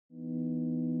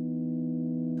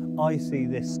I see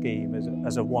this scheme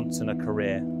as a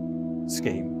once-in-a-career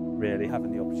scheme, really,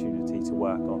 having the opportunity to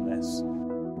work on this.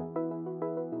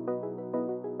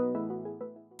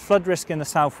 Flood risk in the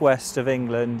southwest of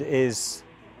England is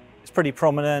pretty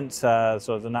prominent, sort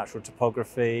of the natural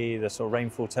topography, the sort of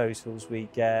rainfall totals we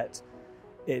get.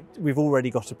 We've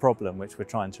already got a problem which we're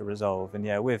trying to resolve, and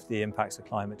yeah, with the impacts of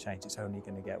climate change, it's only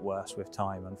going to get worse with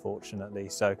time, unfortunately.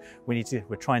 So we're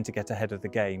trying to get ahead of the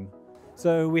game.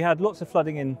 So we had lots of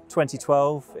flooding in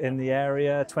 2012 in the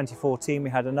area. 2014 we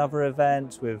had another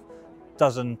event with a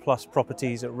dozen plus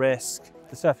properties at risk.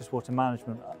 The surface water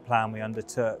management plan we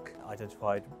undertook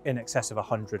identified in excess of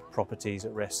 100 properties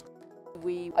at risk.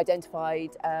 We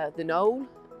identified the knoll,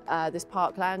 this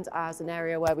parkland, as an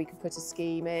area where we could put a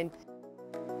scheme in.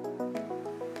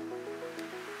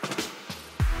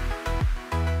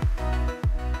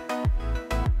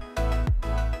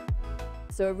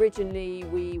 So originally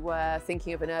we were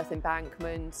thinking of an earth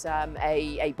embankment,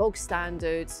 a bog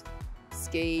standard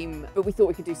scheme, but we thought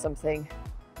we could do something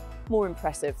more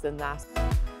impressive than that.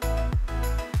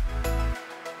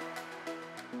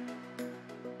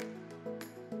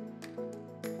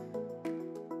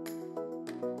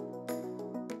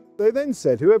 They then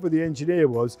said, whoever the engineer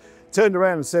was, turned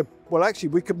around and said, well, actually,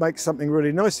 we could make something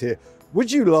really nice here.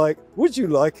 Would you like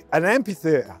an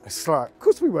amphitheatre? It's like, of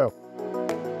course we will.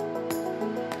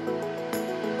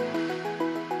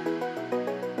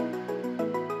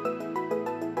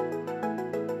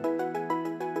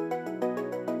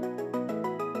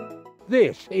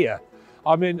 This here,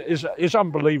 I mean, is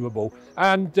unbelievable,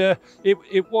 and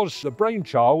it was the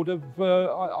brainchild of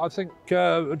I think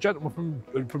a gentleman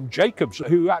from Jacobs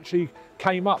who actually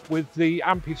came up with the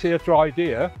amphitheatre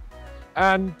idea,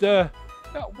 and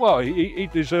well, he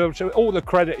deserves all the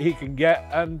credit he can get,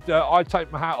 and I take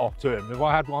my hat off to him if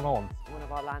I had one on. One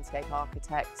of our landscape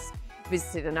architects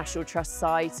visited a National Trust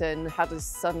site and had a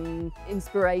sudden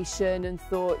inspiration and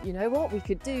thought, you know what, we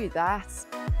could do that.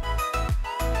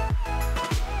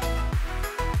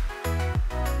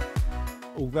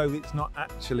 Although it's not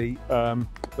actually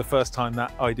the first time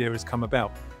that idea has come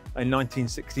about. In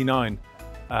 1969,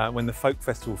 when the Folk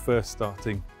Festival first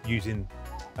starting using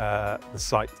the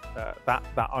site,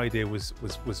 that idea was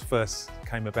first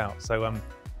came about. So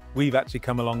we've actually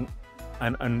come along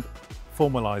and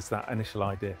formalised that initial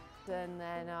idea. And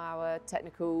then our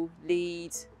technical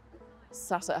lead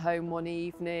sat at home one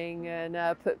evening and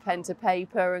put pen to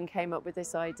paper and came up with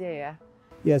this idea.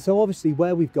 Yeah, so obviously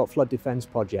where we've got flood defence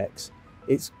projects,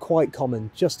 it's quite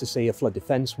common just to see a flood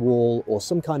defence wall or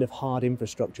some kind of hard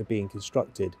infrastructure being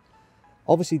constructed.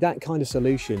 Obviously that kind of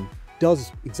solution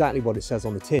does exactly what it says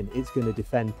on the tin. It's going to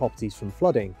defend properties from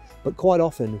flooding, but quite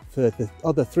often for the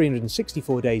other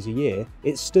 364 days a year,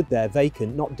 it's stood there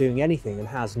vacant, not doing anything, and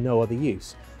has no other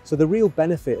use. So the real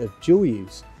benefit of dual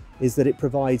use is that it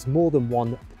provides more than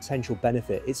one potential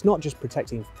benefit. It's not just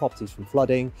protecting properties from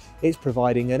flooding, it's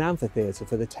providing an amphitheatre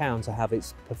for the town to have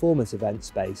its performance event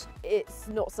space. It's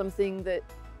not something that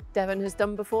Devon has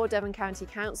done before, Devon County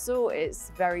Council.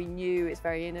 It's very new, it's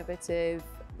very innovative.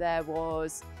 There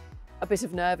was a bit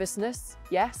of nervousness,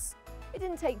 yes. It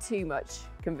didn't take too much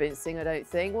convincing, I don't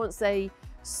think. Once they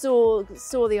saw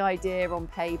the idea on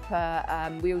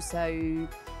paper, we also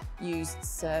used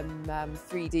some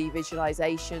 3D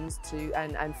visualizations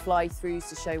and fly-throughs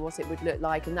to show what it would look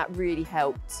like, and that really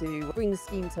helped to bring the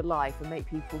scheme to life and make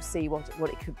people see what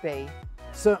it could be.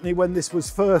 Certainly when this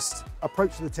was first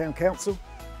approached to the town council,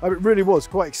 it really was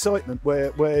quite excitement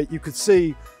where you could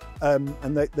see,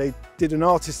 and they did an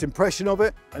artist impression of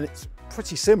it, and it's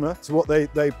pretty similar to what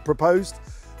they proposed.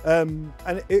 And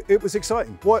it was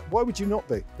exciting. Why would you not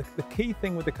be? The key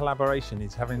thing with the collaboration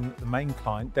is having the main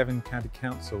client, Devon County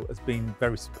Council, has been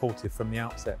very supportive from the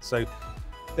outset. So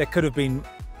there could have been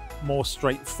more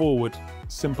straightforward,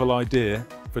 simple idea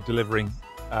for delivering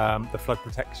the flood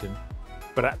protection,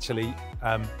 but actually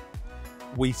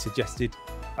we suggested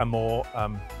a more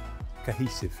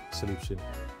cohesive solution,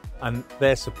 and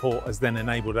their support has then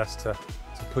enabled us to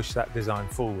push that design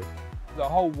forward. The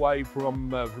whole way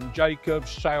from Jacobs,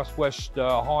 Southwest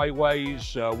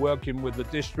Highways, working with the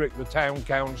district, the town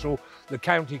council, the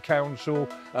county council,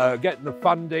 getting the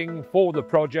funding for the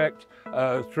project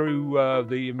through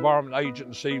the Environment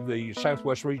Agency, the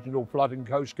Southwest Regional Flood and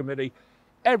Coast Committee.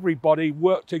 Everybody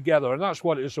worked together, and that's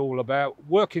what it's all about,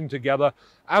 working together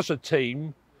as a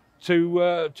team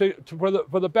for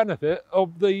the benefit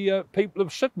of the people of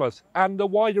Sidmouth and the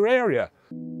wider area.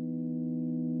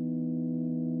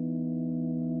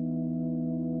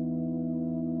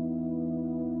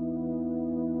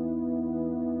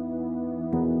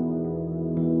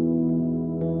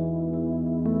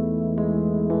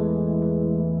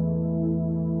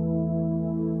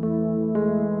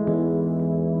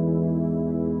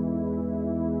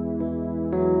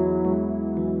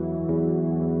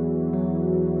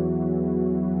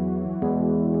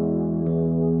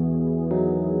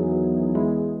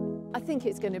 think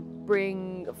it's going to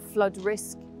bring flood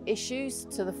risk issues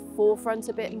to the forefront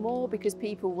a bit more, because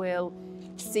people will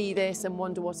see this and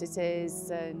wonder what it is,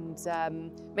 and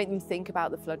make them think about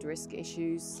the flood risk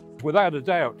issues. Without a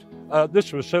doubt, this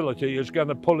facility is going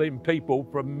to pull in people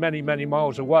from many, many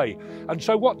miles away. And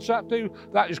so what's that do?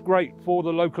 That is great for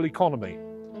the local economy.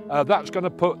 That's going to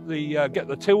put get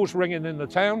the tills ringing in the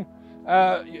town.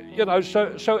 You know,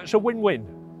 so it's a win-win.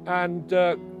 And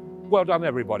well done,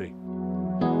 everybody.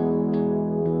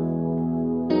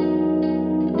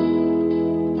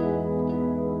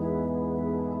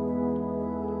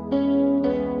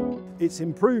 It's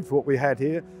improved what we had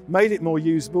here, made it more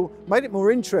usable, made it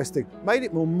more interesting, made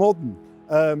it more modern,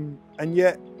 and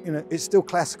yet, you know, it's still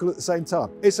classical at the same time.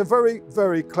 It's a very,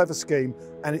 very clever scheme,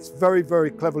 and it's very, very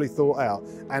cleverly thought out.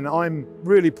 And I'm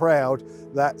really proud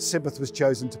that Sidmouth was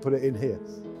chosen to put it in here.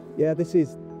 Yeah, this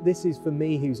is for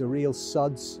me, who's a real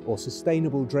SUDS or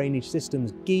sustainable drainage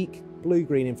systems geek,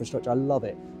 blue-green infrastructure. I love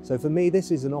it. So for me,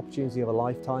 this is an opportunity of a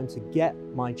lifetime to get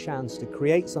my chance to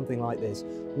create something like this,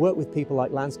 work with people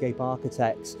like landscape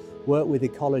architects, work with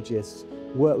ecologists,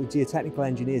 work with geotechnical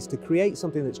engineers to create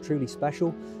something that's truly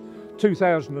special.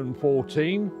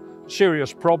 2014,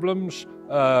 serious problems.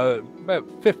 About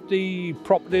 50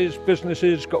 properties,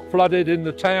 businesses got flooded in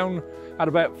the town. Had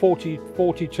about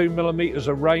 42 millimetres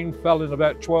of rain, fell in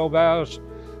about 12 hours.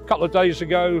 A couple of days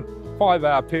ago,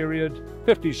 5-hour period,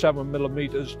 57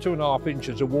 millimetres, 2.5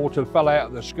 inches of water fell out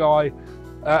of the sky.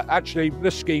 Actually,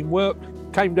 this scheme worked,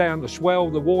 came down the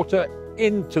swell, the water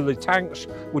into the tanks,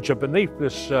 which are beneath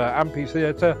this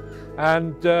amphitheatre,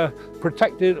 and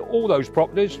protected all those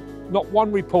properties. Not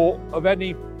one report of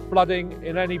any flooding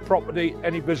in any property,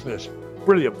 any business.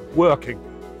 Brilliant, working.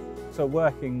 So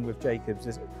working with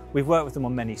Jacobs, we've worked with them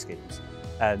on many schemes,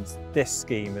 and this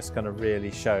scheme has kind of really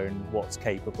shown what's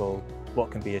capable, what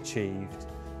can be achieved,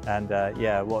 and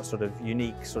yeah, what sort of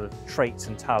unique sort of traits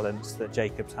and talents that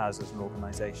Jacobs has as an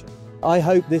organisation. I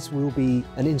hope this will be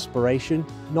an inspiration,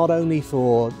 not only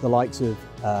for the likes of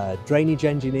drainage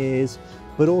engineers,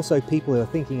 but also people who are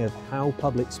thinking of how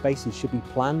public spaces should be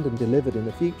planned and delivered in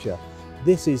the future.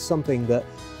 This is something that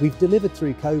we've delivered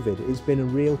through COVID. It's been a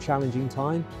real challenging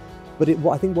time, but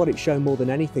I think what it's shown more than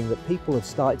anything, that people have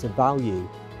started to value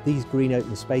these green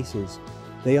open spaces.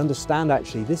 They understand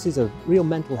actually this is a real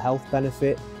mental health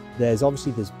benefit. There's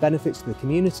benefits to the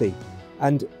community,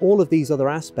 and all of these other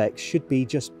aspects should be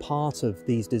just part of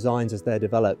these designs as they're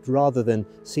developed, rather than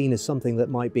seen as something that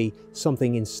might be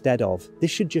something instead of. This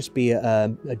should just be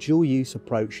a dual use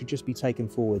approach, should just be taken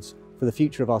forwards for the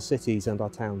future of our cities and our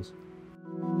towns.